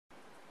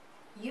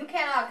You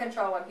cannot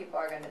control when people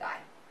are going to die.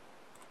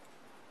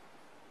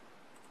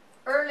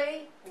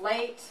 Early,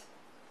 late,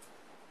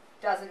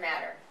 doesn't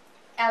matter.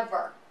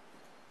 Ever.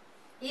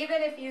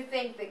 Even if you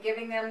think that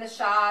giving them the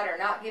shot or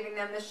not giving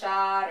them the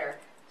shot or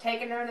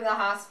taking them to the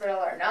hospital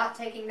or not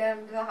taking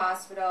them to the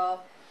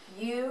hospital,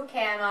 you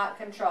cannot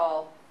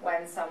control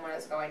when someone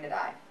is going to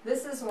die.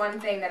 This is one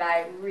thing that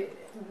I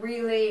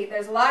really,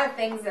 there's a lot of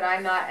things that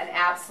I'm not an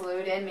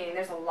absolute in, meaning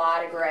there's a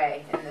lot of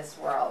gray in this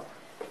world.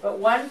 But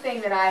one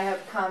thing that I have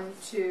come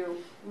to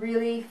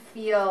really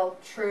feel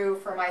true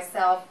for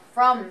myself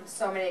from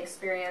so many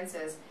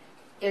experiences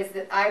is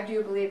that I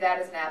do believe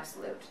that is an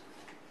absolute.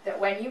 That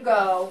when you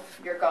go,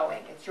 you're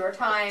going. It's your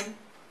time.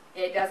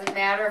 It doesn't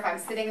matter if I'm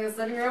sitting in this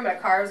living room and a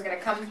car is going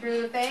to come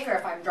through the thing, or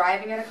if I'm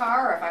driving in a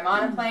car, or if I'm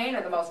on a plane,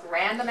 or the most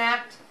random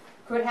act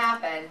could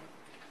happen.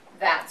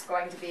 That's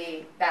my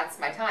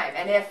time.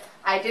 And if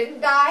I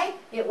didn't die,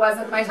 it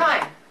wasn't my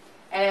time.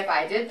 And if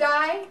I did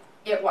die,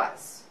 it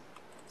was.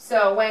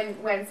 So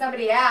when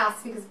somebody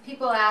asks, because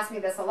people ask me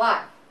this a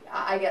lot,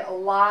 I get a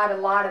lot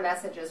of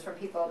messages from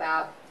people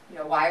about,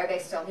 why are they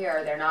still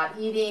here? They're not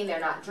eating, they're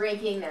not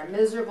drinking, they're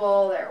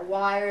miserable,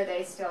 why are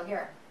they still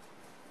here?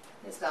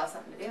 They still have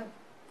something to do,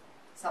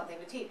 something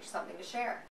to teach, something to share.